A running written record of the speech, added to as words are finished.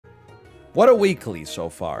What a weekly so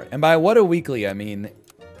far. And by what a weekly, I mean,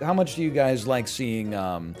 how much do you guys like seeing,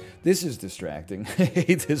 this is distracting. I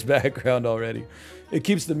hate this background already. It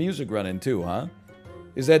keeps the music running too, huh?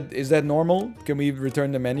 Is that normal? Can we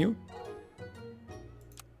return the menu?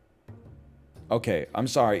 Okay, I'm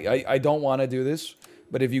sorry. I don't want to do this,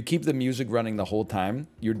 but if you keep the music running the whole time,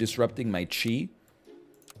 you're disrupting my chi.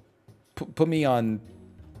 Put me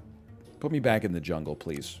back in the jungle,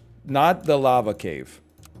 please. Not the lava cave.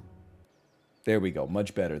 There we go.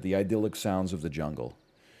 Much better. The idyllic sounds of the jungle.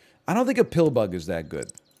 I don't think a pill bug is that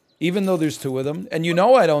good. Even though there's 2 of them. And you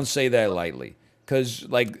know I don't say that lightly. Because,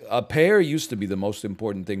 like, a pair used to be the most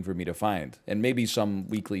important thing for me to find. And maybe some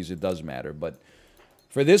weeklies it does matter. But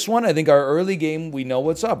for this one, I think our early game, we know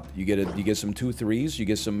what's up. You get some 2-3s. You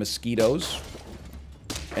get some mosquitoes.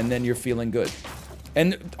 And then you're feeling good.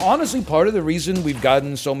 And honestly, part of the reason we've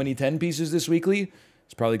gotten so many 10 pieces this weekly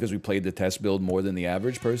is probably because we played the test build more than the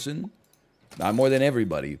average person. Not more than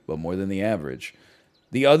everybody, but more than the average.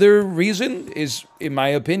 The other reason is, in my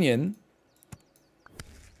opinion,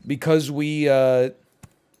 because we,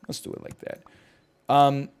 let's do it like that.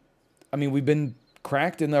 I mean, we've been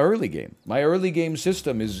cracked in the early game. My early game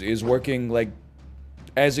system is working, like,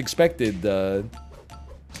 as expected,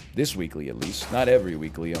 this weekly at least. Not every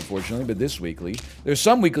weekly, unfortunately, but this weekly. There's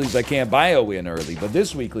some weeklies I can't bio-win early, but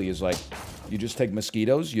this weekly is like, you just take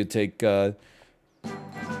mosquitoes, you take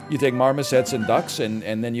marmosets and ducks,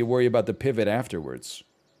 and then you worry about the pivot afterwards.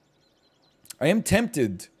 I am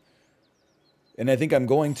tempted, and I think I'm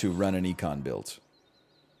going to run an econ build.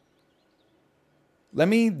 Let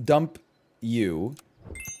me dump you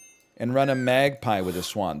and run a magpie with a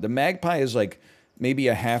swan. The magpie is like maybe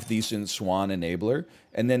a half-decent swan enabler,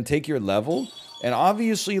 and then take your level, and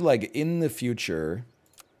obviously, like, in the future,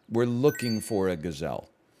 we're looking for a gazelle.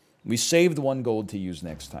 We saved 1 gold to use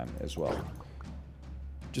next time as well.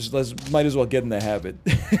 Just might as well get in the habit.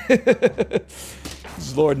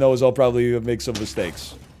 Lord knows I'll probably make some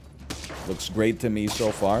mistakes. Looks great to me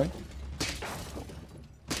so far.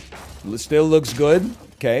 Still looks good.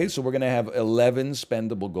 Okay, so we're going to have 11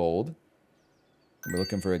 spendable gold. We're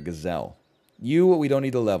looking for a gazelle. We don't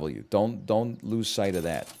need to level you. Don't lose sight of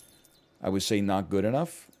that. I would say not good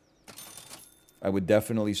enough. I would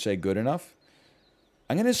definitely say good enough.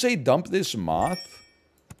 I'm going to say dump this moth.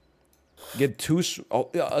 Get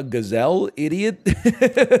a gazelle, idiot.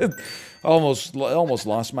 almost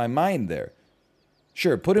lost my mind there.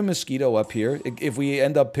 Sure, put a mosquito up here. If we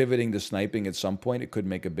end up pivoting to sniping at some point, it could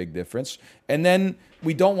make a big difference. And then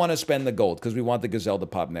we don't want to spend the gold because we want the gazelle to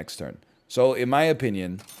pop next turn. So, in my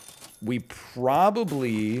opinion, we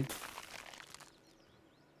probably...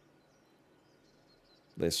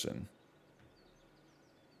 Listen.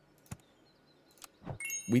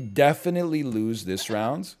 We definitely lose this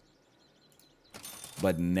round.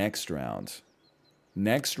 But next round,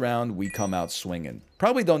 we come out swinging.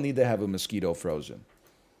 Probably don't need to have a mosquito frozen.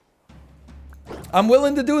 I'm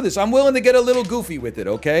willing to do this. I'm willing to get a little goofy with it,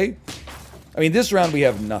 okay? I mean, this round we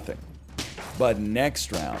have nothing. But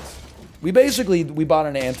next round, we bought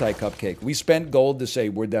an anti-cupcake. We spent gold to say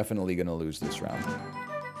we're definitely going to lose this round.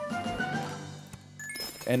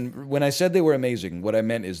 And when I said they were amazing, what I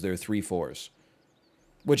meant is they're 3-4s.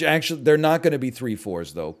 Which actually, they're not going to be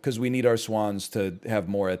 3-4s, though, because we need our swans to have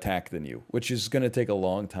more attack than you, which is going to take a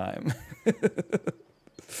long time.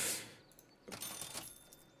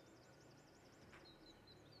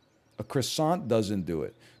 A croissant doesn't do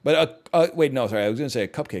it. But, wait, no, sorry, I was going to say a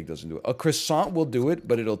cupcake doesn't do it. A croissant will do it,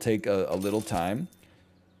 but it'll take a little time.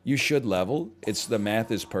 You should level. The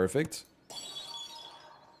math is perfect.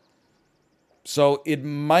 So it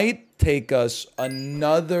might take us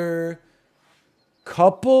another...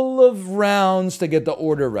 couple of rounds to get the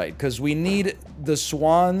order right, because we need the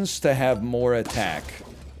swans to have more attack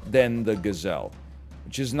than the gazelle,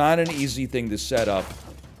 which is not an easy thing to set up,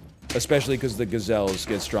 especially because the gazelles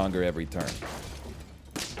get stronger every turn.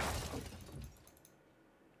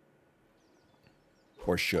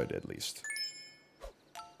 Or should, at least.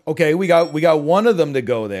 Okay, we got one of them to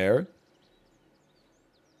go there.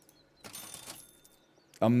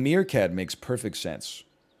 A meerkat makes perfect sense.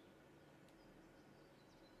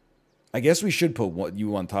 I guess we should put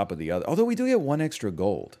you on top of the other. Although we do get 1 extra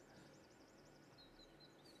gold.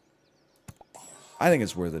 I think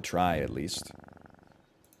it's worth a try, at least.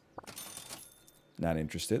 Not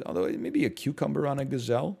interested. Although maybe a cucumber on a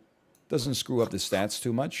gazelle. Doesn't screw up the stats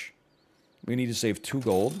too much. We need to save 2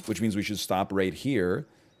 gold, which means we should stop right here.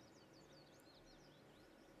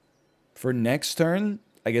 For next turn,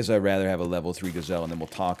 I guess I'd rather have a level 3 gazelle, and then we'll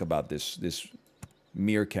talk about this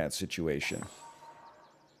meerkat situation.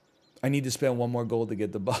 I need to spend 1 more gold to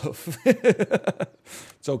get the buff.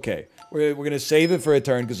 It's okay. We're going to save it for a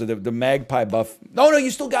turn because of the magpie buff. No, you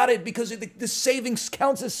still got it because the savings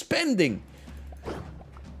counts as spending.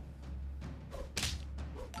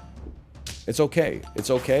 It's okay. It's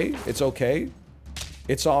okay. It's okay.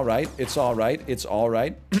 It's all right. It's all right. It's all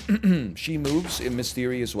right. She moves in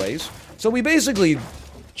mysterious ways. So we basically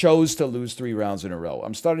chose to lose 3 rounds in a row.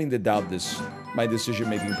 I'm starting to doubt my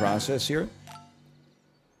decision-making process here.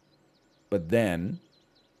 But then,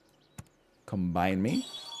 combine me.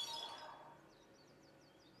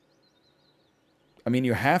 I mean,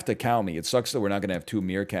 you have to cow me. It sucks that we're not going to have 2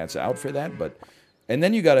 meerkats out for that, but... And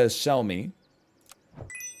then you got to sell me.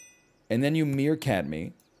 And then you meerkat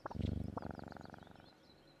me.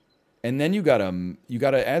 And then you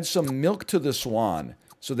gotta add some milk to the swan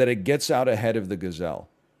so that it gets out ahead of the gazelle.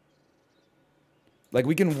 Like,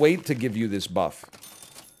 we can wait to give you this buff.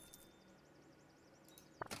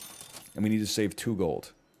 And we need to save 2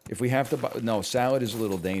 gold. If we have to buy... No, salad is a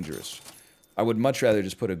little dangerous. I would much rather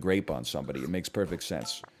just put a grape on somebody. It makes perfect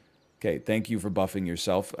sense. Okay, thank you for buffing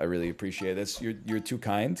yourself. I really appreciate this. You're too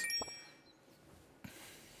kind.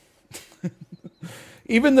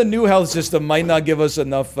 Even the new health system might not give us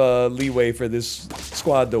enough leeway for this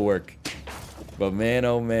squad to work. But man,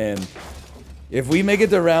 oh man. If we make it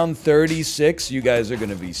to round 36, you guys are going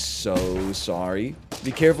to be so sorry.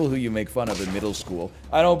 Be careful who you make fun of in middle school.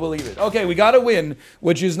 I don't believe it. Okay, we got a win,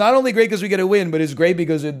 which is not only great because we get a win, but it's great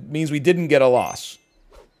because it means we didn't get a loss.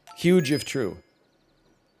 Huge if true.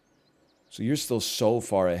 So you're still so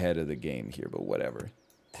far ahead of the game here, but whatever.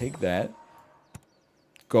 Take that.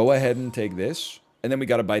 Go ahead and take this. And then we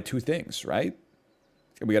got to buy 2 things, right?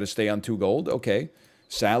 And we got to stay on 2 gold. Okay.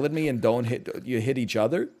 Salad me and don't hit each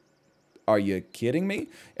other? Are you kidding me?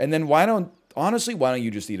 And then honestly, why don't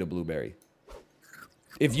you just eat a blueberry?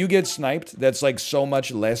 If you get sniped, that's like so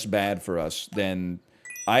much less bad for us than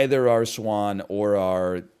either our swan or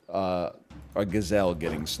our gazelle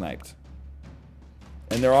getting sniped.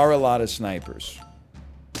 And there are a lot of snipers.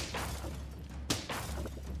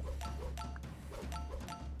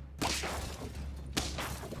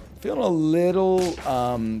 Feeling a little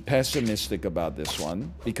pessimistic about this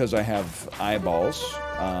one because I have eyeballs.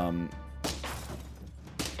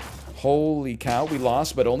 Holy cow, we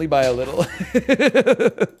lost, but only by a little.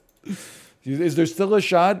 Is there still a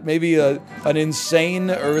shot? Maybe an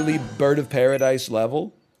insane early Bird of Paradise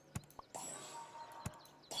level?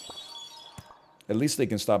 At least they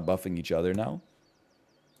can stop buffing each other now.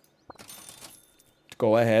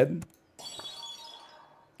 Go ahead.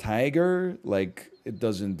 Tiger, like, it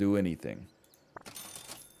doesn't do anything.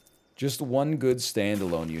 Just 1 good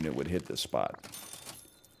standalone unit would hit the spot.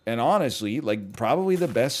 And honestly, like, probably the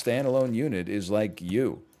best standalone unit is, like,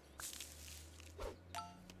 you.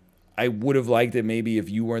 I would have liked it maybe if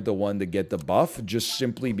you weren't the one to get the buff, just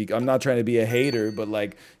simply because... I'm not trying to be a hater, but,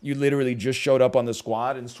 like, you literally just showed up on the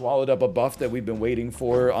squad and swallowed up a buff that we've been waiting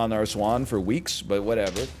for on our swan for weeks, but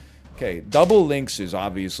whatever. Okay, double links is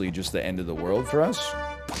obviously just the end of the world for us.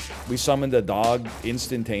 We summoned a dog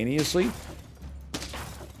instantaneously.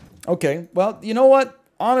 Okay, well, you know what?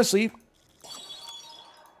 Honestly,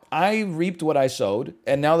 I reaped what I sowed,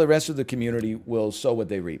 and now the rest of the community will sow what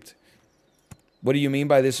they reaped. What do you mean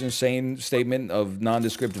by this insane statement of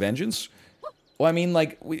nondescript vengeance? Well, I mean,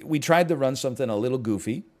 like, we tried to run something a little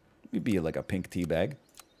goofy. It'd be like a pink tea bag.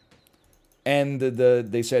 And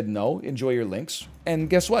they said, no, enjoy your links. And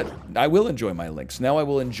guess what? I will enjoy my links. Now I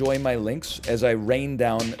will enjoy my links as I rain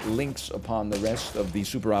down links upon the rest of the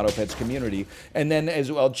Super Auto Pets community. And then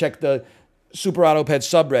as well, check the Super Auto Pets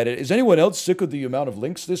subreddit. Is anyone else sick of the amount of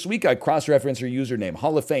links this week? I cross-reference your username.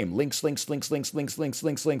 Hall of Fame. Links, links, links, links, links, links,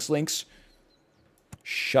 links, links, links.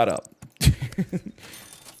 Shut up.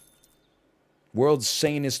 World's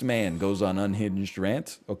sanest man goes on unhinged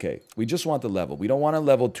rant. Okay, we just want the level. We don't want a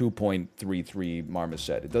level 2.33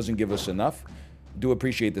 marmoset. It doesn't give us enough. Do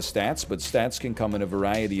appreciate the stats, but stats can come in a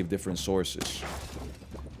variety of different sources.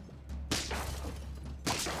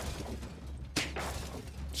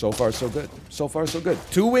 So far, so good. So far, so good.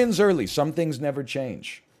 2 wins early. Some things never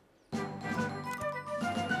change.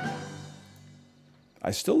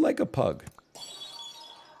 I still like a pug.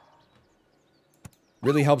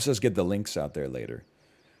 Really helps us get the links out there later.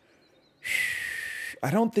 I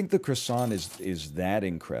don't think the croissant is that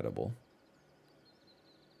incredible.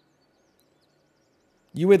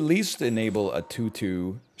 You at least enable a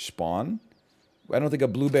 2-2 spawn. I don't think a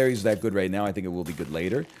blueberry is that good right now. I think it will be good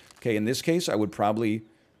later. Okay, in this case, I would probably...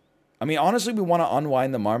 I mean, honestly, we want to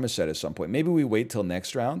unwind the marmoset at some point. Maybe we wait till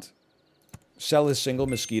next round. Sell a single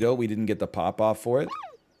mosquito. We didn't get the pop-off for it.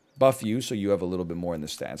 buff you so you have a little bit more in the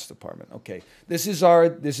stats department. Okay, this is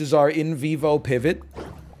our in vivo pivot.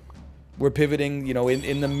 We're pivoting, you know,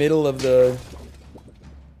 in the middle of the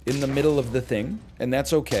thing, and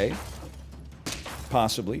that's okay.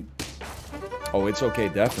 Possibly. Oh, it's okay,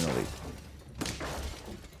 definitely.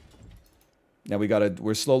 Now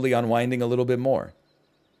we're slowly unwinding a little bit more.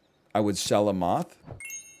 I would sell a moth.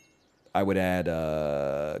 I would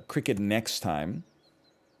add cricket next time.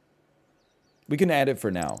 We can add it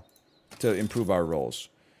for now to improve our rolls.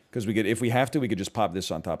 Because if we have to, we could just pop this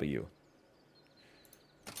on top of you.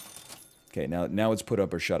 Okay, now it's put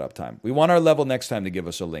up or shut up time. We want our level next time to give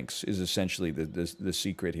us a lynx, is essentially the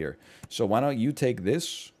secret here. So why don't you take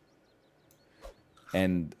this?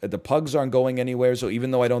 And the pugs aren't going anywhere, so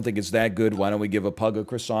even though I don't think it's that good, why don't we give a pug a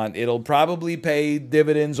croissant? It'll probably pay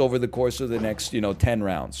dividends over the course of the next, 10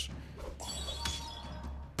 rounds.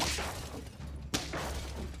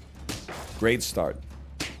 Great start.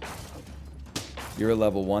 You're a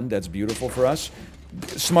level 1. That's beautiful for us.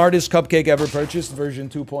 Smartest cupcake ever purchased, version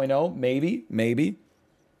 2.0. Maybe, maybe.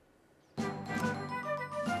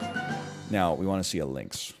 Now, we want to see a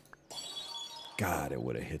lynx. God, it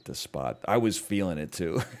would have hit the spot. I was feeling it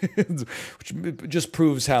too. Which just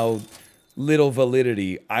proves how little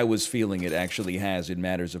validity I was feeling it actually has in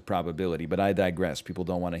matters of probability. But I digress. People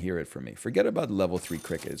don't want to hear it from me. Forget about level 3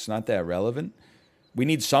 cricket. It's not that relevant. We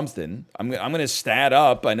need something. I'm going to stat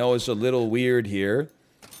up. I know it's a little weird here.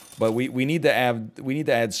 But we need to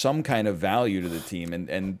add some kind of value to the team.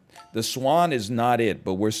 And the swan is not it.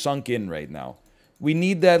 But we're sunk in right now. We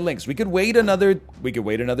need that lynx. We could wait another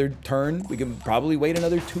turn. We can probably wait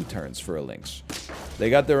another 2 turns for a lynx.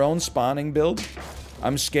 They got their own spawning build.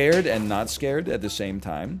 I'm scared and not scared at the same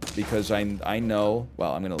time because I know,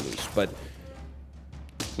 well, I'm going to lose, but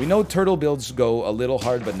we know turtle builds go a little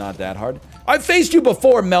hard but not that hard. I've faced you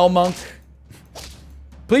before, Melmonk.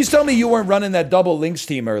 Please tell me you weren't running that double lynx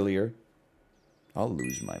team earlier. I'll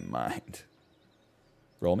lose my mind.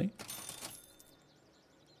 Roll me.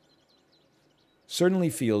 Certainly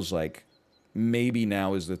feels like maybe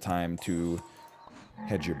now is the time to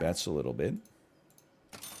hedge your bets a little bit.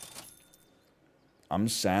 I'm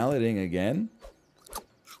salading again.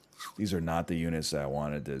 These are not the units that I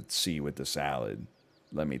wanted to see with the salad,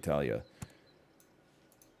 let me tell you.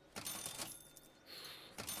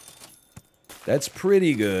 That's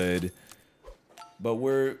pretty good. But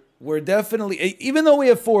we're definitely, even though we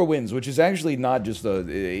have 4 wins, which is actually not just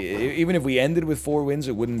even if we ended with 4 wins,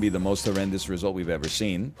 it wouldn't be the most horrendous result we've ever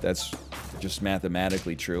seen. That's just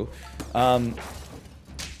mathematically true.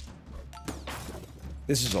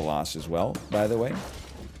 This is a loss as well, by the way.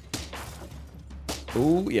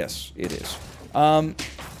 Ooh, yes, it is.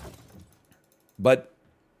 But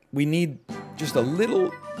we need just a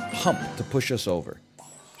little hump to push us over.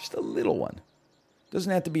 Just a little one.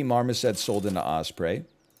 Doesn't have to be marmoset sold into Osprey.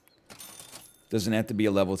 Doesn't have to be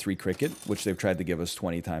a level 3 cricket, which they've tried to give us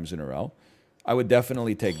 20 times in a row. I would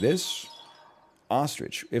definitely take this.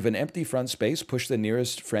 Ostrich. If an empty front space, push the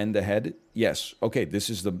nearest friend ahead. Yes. Okay, this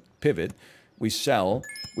is the pivot. We sell.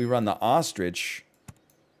 We run the ostrich,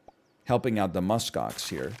 helping out the muskox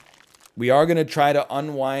here. We are going to try to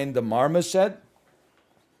unwind the marmoset.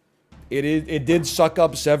 It did suck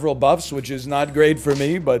up several buffs, which is not great for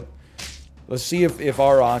me, but let's see if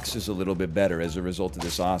our ox is a little bit better as a result of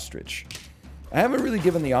this ostrich. I haven't really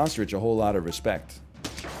given the ostrich a whole lot of respect.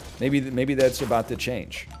 Maybe that's about to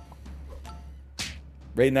change.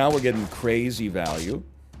 Right now we're getting crazy value.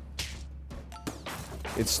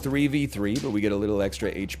 It's 3v3, but we get a little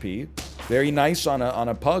extra HP. Very nice on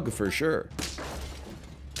a pug for sure.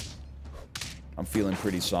 I'm feeling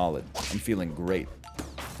pretty solid. I'm feeling great.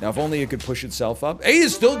 Now if only it could push itself up. Hey, it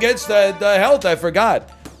still gets the health, I forgot.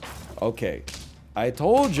 Okay. I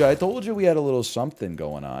told you we had a little something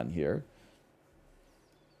going on here.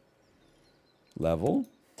 Level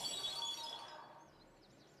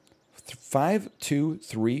 5, 2,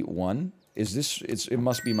 3, 1. Is this? It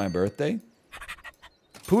must be my birthday.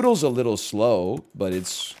 Poodle's a little slow, but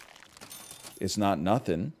it's not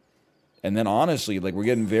nothing. And then honestly, like we're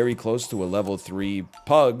getting very close to a level 3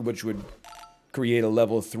 pug, which would create a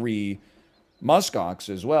level 3 muskox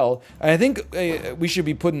as well. I think we should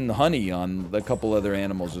be putting honey on a couple other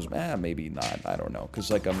animals as well. Maybe not. I don't know. Because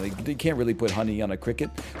like you can't really put honey on a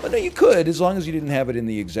cricket. But no, you could, as long as you didn't have it in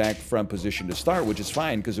the exact front position to start, which is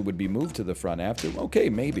fine because it would be moved to the front after. Okay,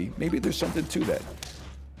 maybe. Maybe there's something to that.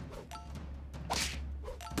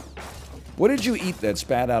 What did you eat that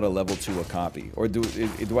spat out a level 2 a copy? Or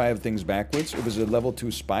do I have things backwards? It was a level 2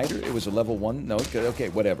 spider? It was a level 1? No? Okay,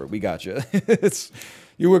 whatever. We got you.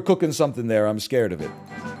 You were cooking something there. I'm scared of it.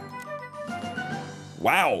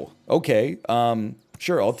 Wow. Okay.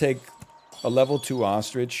 Sure, I'll take a level 2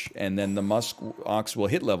 ostrich, and then the musk ox will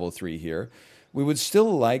hit level 3 here. We would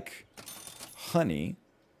still like honey.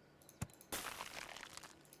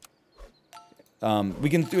 We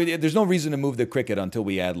can. There's no reason to move the cricket until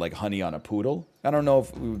we add like honey on a poodle. I don't know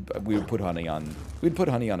if we would put honey on. We'd put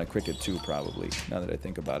honey on a cricket too, probably. Now that I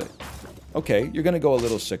think about it. Okay, you're gonna go a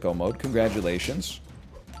little sicko mode. Congratulations.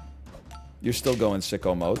 You're still going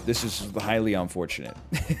sicko mode. This is highly unfortunate.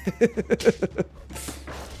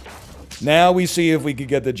 Now we see if we could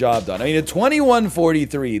get the job done. I mean, at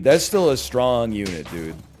 2143, that's still a strong unit,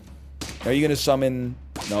 dude. Are you gonna summon?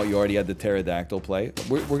 No, you already had the pterodactyl play.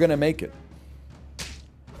 We're gonna make it.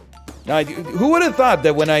 Now, who would have thought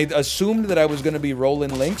that when I assumed that I was going to be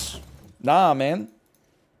rolling links? Nah, man.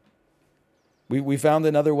 We found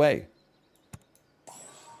another way.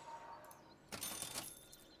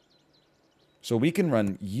 So we can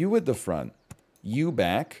run you at the front, you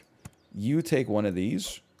back, you take one of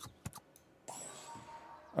these.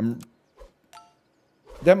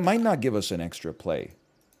 That might not give us an extra play.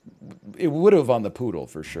 It would have on the poodle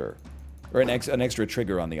for sure. Or an extra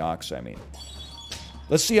trigger on the ox, I mean.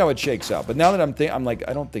 Let's see how it shakes out. But now that I'm like,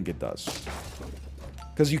 I don't think it does.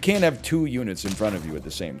 Because you can't have 2 units in front of you at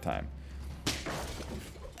the same time.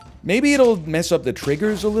 Maybe it'll mess up the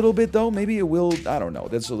triggers a little bit, though. Maybe it will. I don't know.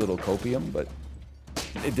 That's a little copium, but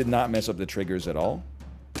it did not mess up the triggers at all.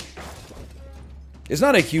 It's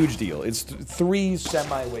not a huge deal. It's 3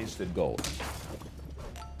 semi-wasted gold.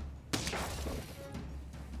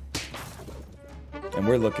 And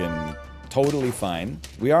we're looking totally fine.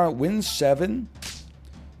 We are at win 7.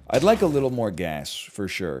 I'd like a little more gas, for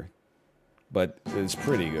sure. But it's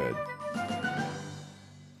pretty good.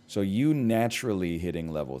 So you naturally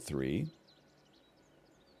hitting level 3.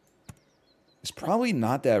 It's probably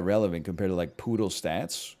not that relevant compared to like poodle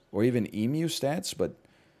stats. Or even emu stats, but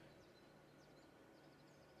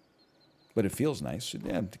it feels nice.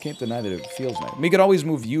 Yeah, can't deny that it feels nice. We could always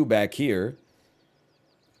move you back here.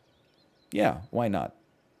 Yeah, why not?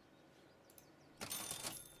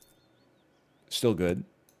 Still good.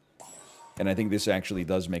 And I think this actually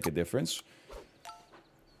does make a difference.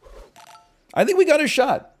 I think we got a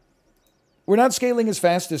shot. We're not scaling as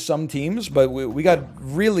fast as some teams, but we got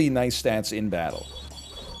really nice stats in battle.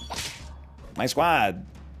 My squad.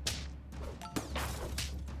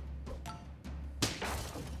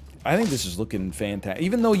 I think this is looking fantastic.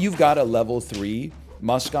 Even though you've got a level 3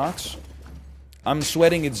 muskox, I'm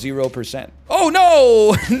sweating at 0%. Oh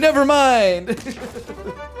no! Never mind!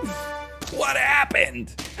 What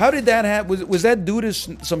happened? How did that happen? Was that due to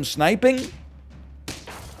some sniping?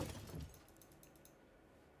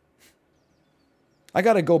 I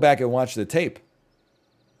gotta go back and watch the tape.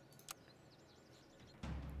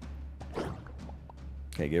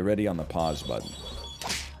 Okay, get ready on the pause button.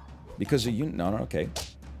 Because of you... No, okay.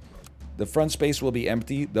 The front space will be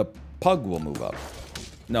empty. The pug will move up.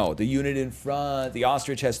 No, the unit in front. The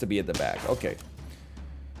ostrich has to be at the back. Okay.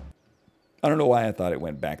 I don't know why I thought it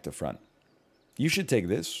went back to front. You should take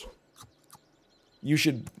this. You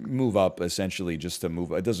should move up, essentially, just to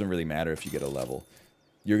move. It doesn't really matter if you get a level.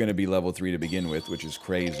 You're going to be level 3 to begin with, which is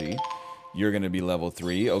crazy. You're going to be level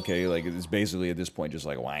 3. Okay, like, it's basically at this point just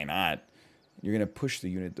like, why not? You're going to push the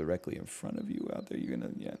unit directly in front of you out there. You're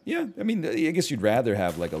going to, yeah. I mean, I guess you'd rather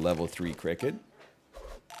have, like, a level 3 cricket.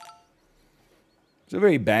 It's a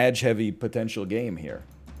very badge-heavy potential game here.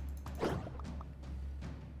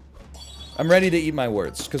 I'm ready to eat my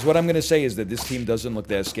words, because what I'm going to say is that this team doesn't look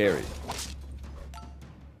that scary.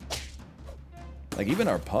 Like, even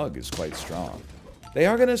our pug is quite strong. They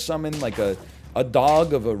are going to summon, like, a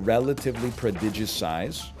dog of a relatively prodigious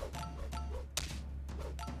size.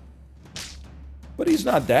 But he's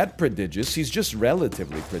not that prodigious. He's just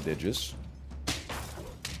relatively prodigious.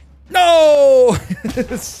 No!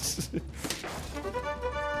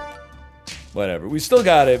 Whatever. We still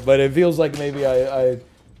got it, but it feels like maybe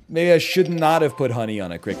I should not have put honey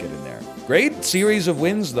on a cricket in there. Great series of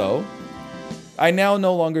wins, though. I now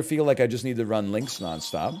no longer feel like I just need to run links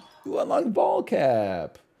nonstop. You unlock ball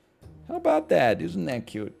cap. How about that? Isn't that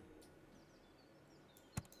cute?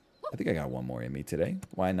 I think I got one more in me today.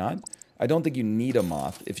 Why not? I don't think you need a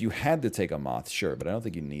moth. If you had to take a moth, sure, but I don't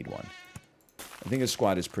think you need one. I think a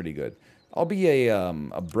squad is pretty good. I'll be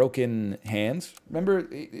a broken hand. Remember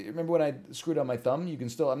when I screwed on my thumb? You can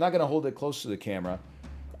still... I'm not going to hold it close to the camera.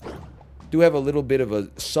 Do have a little bit of a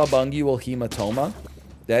subungual hematoma.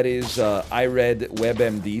 That is iRead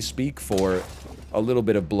WebMD speak for a little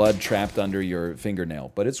bit of blood trapped under your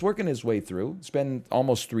fingernail. But it's working its way through. It's been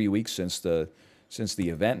almost 3 weeks since the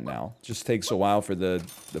event now. It just takes a while for the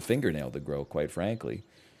fingernail to grow, quite frankly.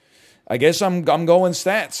 I guess I'm going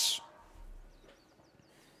stats.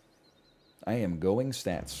 I am going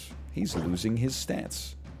stats. He's losing his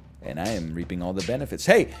stats. And I am reaping all the benefits.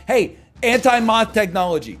 Hey, hey, anti-moth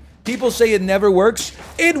technology. People say it never works.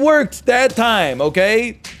 It worked that time,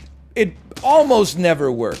 okay? It almost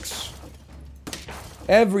never works.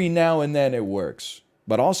 Every now and then it works.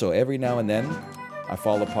 But also, every now and then, I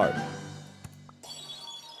fall apart.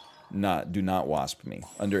 Do not wasp me.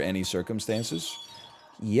 Under any circumstances.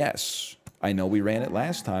 Yes. I know we ran it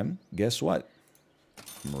last time. Guess what?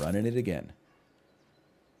 I'm running it again.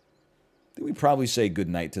 We probably say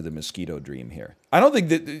goodnight to the mosquito dream here. I don't think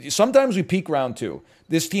that... Sometimes we peak round 2.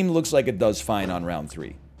 This team looks like it does fine on round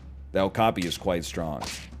 3. The Okapi is quite strong.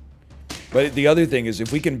 But the other thing is,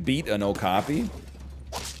 if we can beat an Okapi,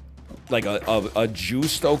 like a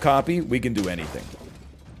juiced Okapi, we can do anything.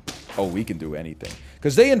 Oh, we can do anything.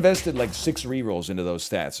 Because they invested like 6 rerolls into those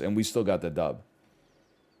stats, and we still got the dub.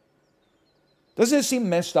 Doesn't it seem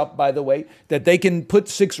messed up, by the way, that they can put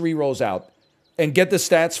 6 rerolls out and get the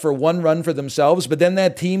stats for 1 run for themselves, but then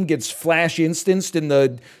that team gets flash instanced in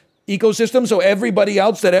the ecosystem, so everybody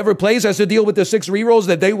else that ever plays has to deal with the 6 rerolls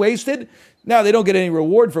that they wasted? Now, they don't get any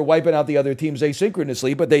reward for wiping out the other teams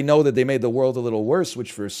asynchronously, but they know that they made the world a little worse,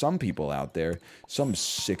 which for some people out there, some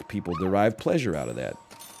sick people derive pleasure out of that.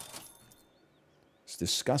 It's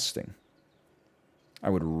disgusting. I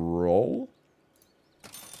would roll.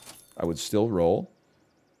 I would still roll.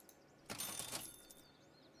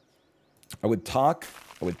 I would talk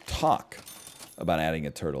about adding a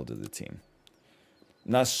turtle to the team.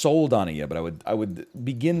 I'm not sold on it yet, but I would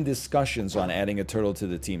begin discussions on adding a turtle to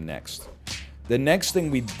the team next. The next thing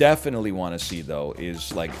we definitely want to see, though,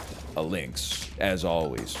 is like a lynx, as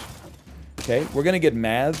always. Okay, we're gonna get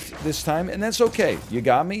mad this time, and that's okay. You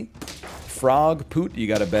got me? Frog, Poot, you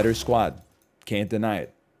got a better squad. Can't deny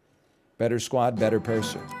it. Better squad, better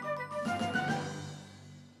person.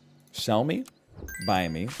 Sell me, buy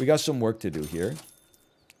me. We got some work to do here.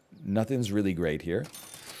 Nothing's really great here.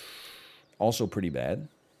 Also pretty bad.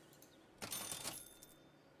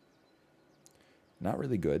 Not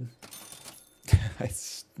really good.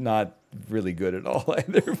 It's not really good at all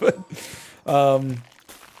either, but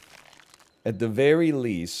at the very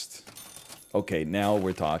least, okay, now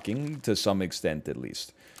we're talking to some extent at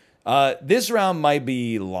least. This round might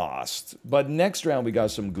be lost, but next round we got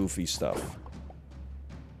some goofy stuff.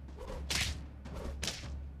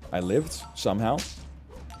 I lived, somehow.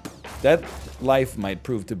 That life might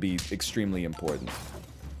prove to be extremely important.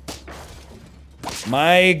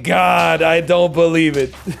 My God, I don't believe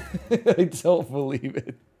it. I don't believe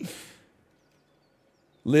it.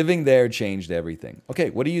 Living there changed everything. Okay,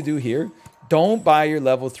 what do you do here? Don't buy your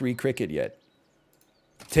level 3 cricket yet.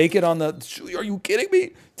 Take it on the... Are you kidding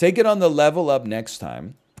me? Take it on the level up next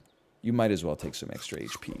time. You might as well take some extra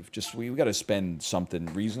HP. Just, we got to spend something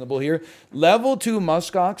reasonable here. Level 2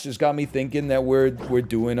 muskox has got me thinking that we're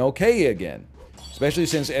doing okay again. Especially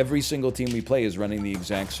since every single team we play is running the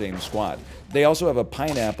exact same squad. They also have a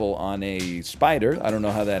pineapple on a spider. I don't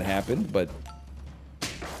know how that happened, but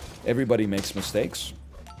everybody makes mistakes.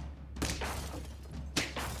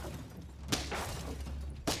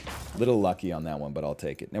 Little lucky on that one, but I'll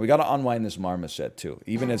take it. Now, we got to unwind this marmoset, too,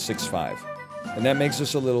 even at 6-5. And that makes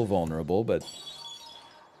us a little vulnerable, but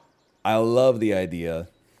I love the idea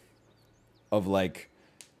of, like,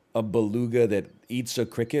 a beluga that eats a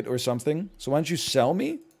cricket or something. So why don't you sell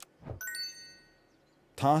me?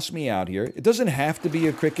 Toss me out here. It doesn't have to be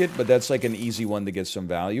a cricket, but that's like an easy one to get some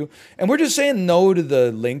value. And we're just saying no to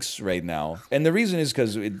the lynx right now. And the reason is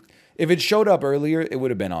because if it showed up earlier, it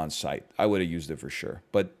would have been on site. I would have used it for sure.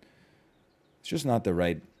 But it's just not the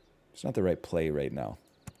right, it's not the right play right now.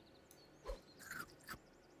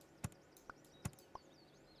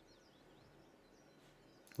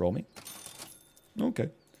 Roll me. Okay.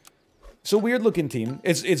 It's a weird looking team.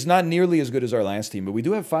 It's not nearly as good as our last team, but we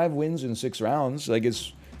do have 5 wins in 6 rounds. Like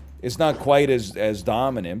it's not quite as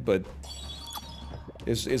dominant, but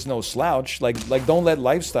it's no slouch. Like don't let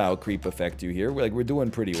lifestyle creep affect you here. We're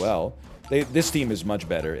doing pretty well. This team is much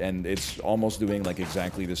better, and it's almost doing like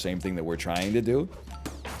exactly the same thing that we're trying to do.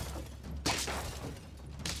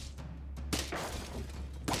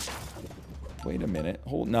 Wait a minute.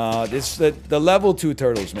 Hold. Nah, the level 2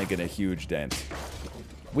 turtle's making a huge dent.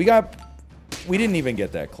 We didn't even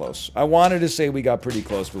get that close. I wanted to say we got pretty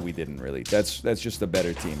close, but we didn't really. That's just a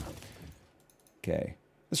better team. Okay.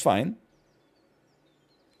 That's fine.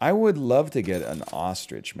 I would love to get an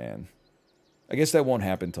ostrich, man. I guess that won't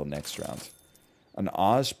happen till next round. An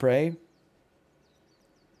osprey.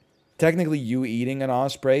 Technically, you eating an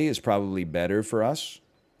osprey is probably better for us,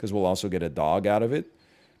 because we'll also get a dog out of it.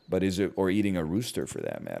 But is it, or eating a rooster for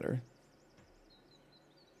that matter?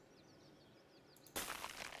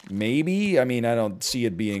 Maybe. I mean, I don't see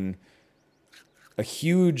it being a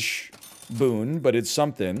huge boon, but it's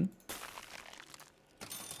something.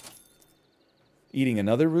 Eating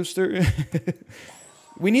another rooster?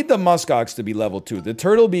 We need the muskox to be level 2. The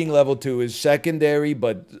turtle being level 2 is secondary,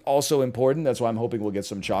 but also important. That's why I'm hoping we'll get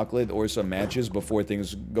some chocolate or some matches before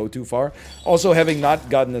things go too far. Also, having not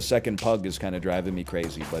gotten a second pug is kind of driving me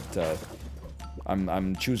crazy, but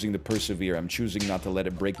I'm choosing to persevere. I'm choosing not to let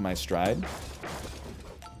it break my stride.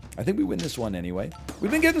 I think we win this one anyway.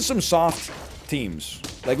 We've been getting some soft teams.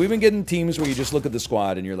 Like, we've been getting teams where you just look at the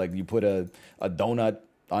squad and you're like, you put a donut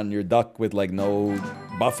on your duck with like no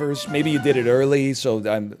buffers. Maybe you did it early, so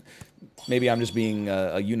maybe I'm just being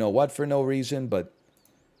a you-know-what for no reason, but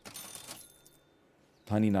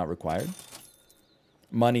honey not required.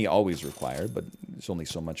 Money always required, but there's only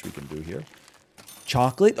so much we can do here.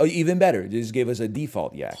 Chocolate? Oh, even better. Just gave us a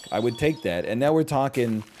default yak. I would take that. And now we're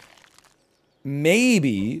talking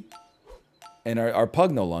maybe, and our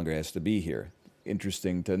pug no longer has to be here.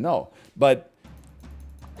 Interesting to know. But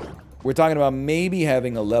we're talking about maybe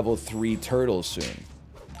having a level 3 turtle soon.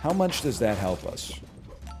 How much does that help us?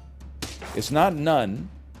 It's not none.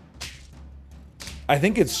 I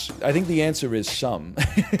think the answer is some.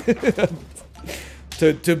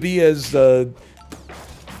 to be as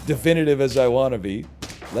definitive as I want to be.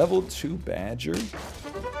 Level 2 badger.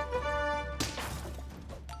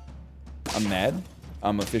 I'm mad.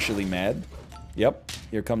 I'm officially mad. Yep,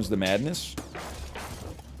 here comes the madness.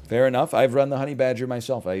 Fair enough. I've run the honey badger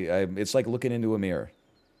myself. It's like looking into a mirror.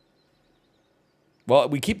 Well,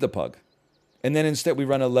 we keep the pug. And then instead we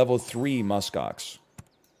run a level 3 muskox.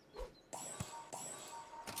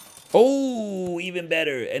 Oh, even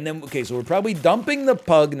better. And then, okay, so we're probably dumping the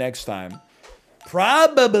pug next time.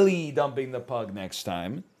 Probably dumping the pug next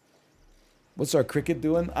time. What's our cricket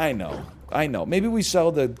doing? I know. Maybe we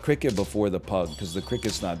sell the cricket before the pug, because the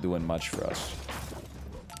cricket's not doing much for us.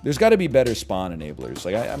 There's got to be better spawn enablers.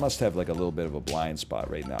 Like, I must have, like, a little bit of a blind spot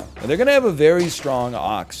right now. And they're going to have a very strong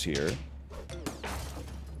ox here.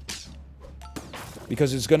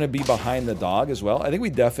 Because it's going to be behind the dog as well. I think we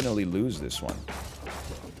definitely lose this one.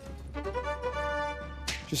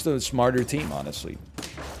 Just a smarter team, honestly.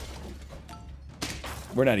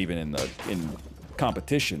 We're not even in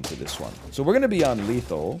competition for this one. So we're going to be on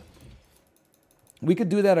lethal. We could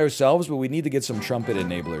do that ourselves, but we need to get some trumpet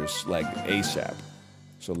enablers, like, ASAP.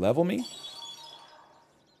 So level me?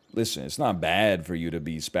 Listen, it's not bad for you to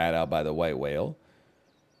be spat out by the white whale.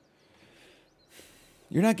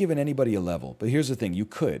 You're not giving anybody a level, but here's the thing, you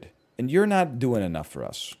could. And you're not doing enough for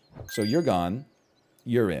us. So you're gone.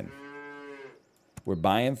 You're in. We're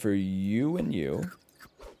buying for you and you.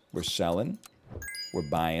 We're selling. We're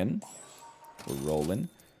buying. We're rolling.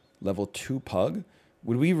 Level 2 pug.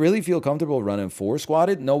 Would we really feel comfortable running 4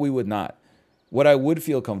 squatted? No, we would not. What I would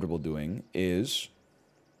feel comfortable doing is...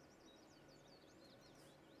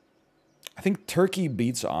 I think turkey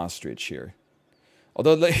beats ostrich here.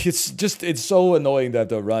 Although, like, it's so annoying to have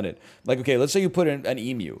to run it. Like, okay, let's say you put in an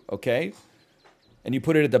emu, okay? And you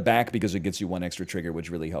put it at the back because it gets you 1 extra trigger, which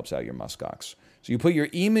really helps out your muskox. So you put your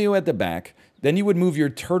emu at the back, then you would move your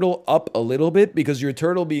turtle up a little bit, because your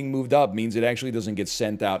turtle being moved up means it actually doesn't get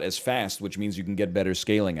sent out as fast, which means you can get better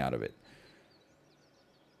scaling out of it.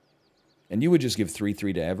 And you would just give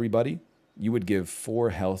 3/3 to everybody. You would give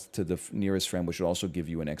 4 health to the nearest friend, which would also give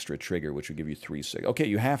you an extra trigger, which would give you 3/6. Okay,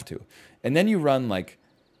 you have to. And then you run like...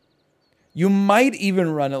 You might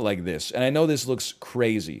even run it like this. And I know this looks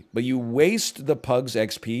crazy, but you waste the pug's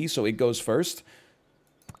XP, so it goes first.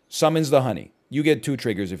 Summons the honey. You get 2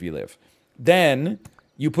 triggers if you live. Then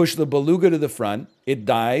you push the beluga to the front. It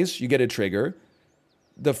dies. You get a trigger.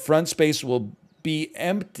 The front space will be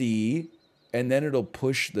empty, and then it'll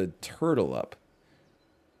push the turtle up.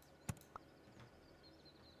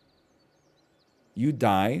 You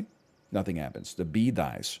die, nothing happens. The bee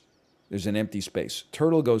dies. There's an empty space.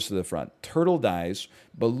 Turtle goes to the front. Turtle dies.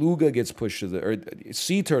 Beluga gets pushed to the... Or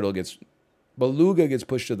sea turtle gets... Beluga gets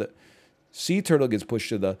pushed to the... Sea turtle gets pushed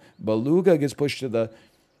to the... Beluga gets pushed to the...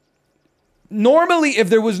 Normally, if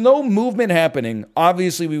there was no movement happening,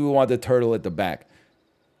 obviously we would want the turtle at the back.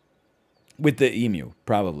 With the emu,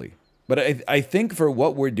 probably. But I think for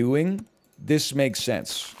what we're doing, this makes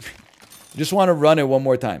sense. Just want to run it one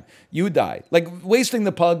more time. You die. Like, wasting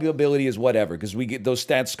the pug ability is whatever, because we get those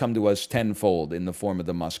stats come to us tenfold in the form of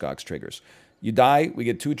the muskox triggers. You die, we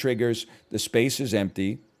get 2 triggers, the space is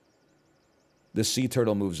empty, the sea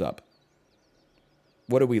turtle moves up.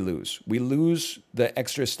 What do we lose? We lose the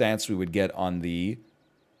extra stats we would get on the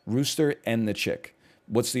rooster and the chick.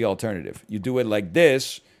 What's the alternative? You do it like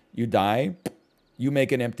this, you die, you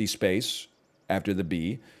make an empty space after the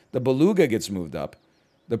bee, the beluga gets moved up,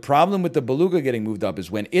 The problem with the beluga getting moved up is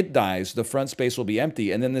when it dies, the front space will be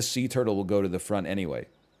empty, and then the sea turtle will go to the front anyway.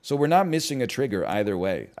 So we're not missing a trigger either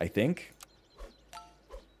way, I think.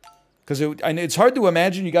 Because it's hard to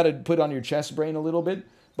imagine. You got to put on your chest brain a little bit.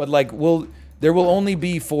 But, like, there will only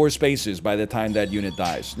be 4 spaces by the time that unit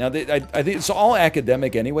dies. Now, I think it's all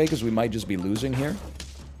academic anyway, because we might just be losing here.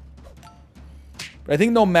 But I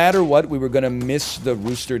think no matter what, we were going to miss the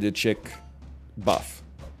rooster to chick buff.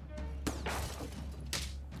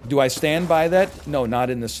 Do I stand by that? No, not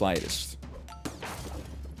in the slightest.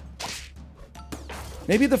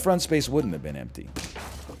 Maybe the front space wouldn't have been empty.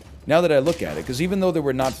 Now that I look at it, because even though there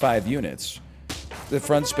were not 5 units, the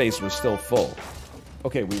front space was still full.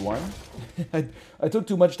 Okay, we won. I took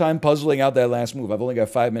too much time puzzling out that last move. I've only got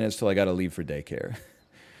 5 minutes till I got to leave for daycare.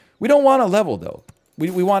 We don't want a level, though. We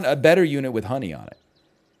want a better unit with honey on it.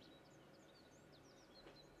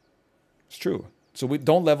 It's true. So we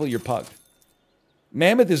don't level your pug.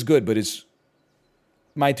 Mammoth is good, but it's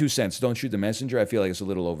my 2 cents. Don't shoot the messenger. I feel like it's a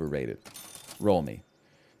little overrated. Roll me.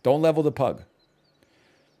 Don't level the pug.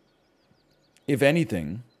 If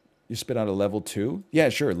anything, you spit out a level 2. Yeah,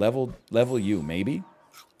 sure. Level you, maybe.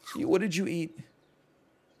 What did you eat?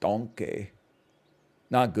 Donkey.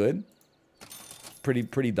 Not good.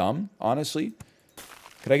 Pretty dumb, honestly.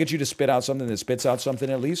 Could I get you to spit out something that spits out something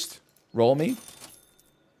at least? Roll me.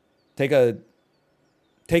 Take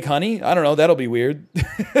honey? I don't know, that'll be weird.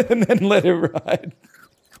 And then let it ride.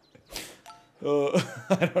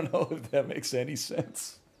 I don't know if that makes any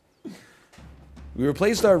sense. We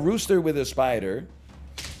replaced our rooster with a spider,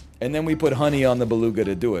 and then we put honey on the beluga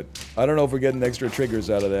to do it. I don't know if we're getting extra triggers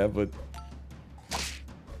out of that, but...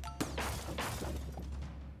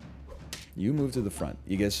 You move to the front.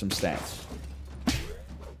 You get some stats. You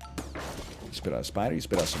spit out a spider, you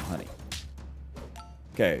spit out some honey.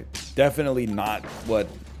 Okay, definitely not what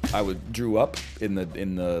I drew up in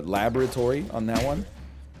the laboratory on that one.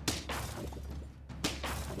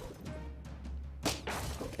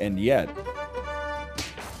 And yet,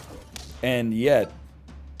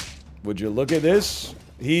 would you look at this?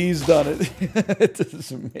 He's done it. It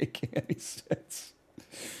doesn't make any sense.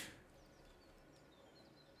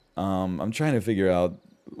 I'm trying to figure out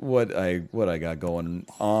what I got going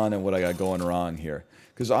on and what I got going wrong here.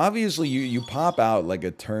 Because obviously you pop out like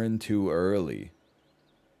a turn too early.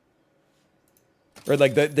 Or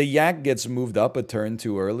like the yak gets moved up a turn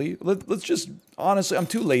too early. Let's just, honestly, I'm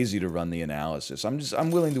too lazy to run the analysis.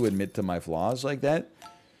 I'm willing to admit to my flaws like that.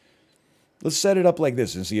 Let's set it up like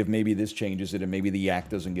this and see if maybe this changes it and maybe the yak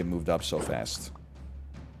doesn't get moved up so fast.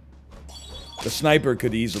 The sniper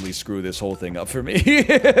could easily screw this whole thing up for me.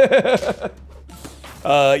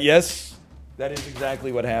 Yes, that is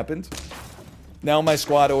exactly what happened. Now my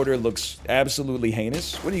squad order looks absolutely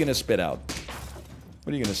heinous. What are you going to spit out?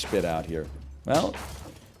 What are you going to spit out here? Well,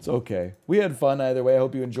 it's okay. We had fun either way. I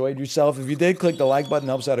hope you enjoyed yourself. If you did, click the like button.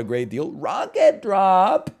 Helps out a great deal. Rocket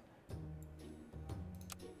drop!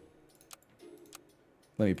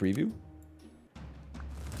 Let me preview.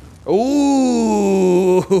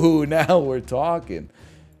 Ooh, now we're talking.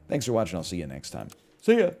 Thanks for watching. I'll see you next time.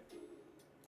 See ya.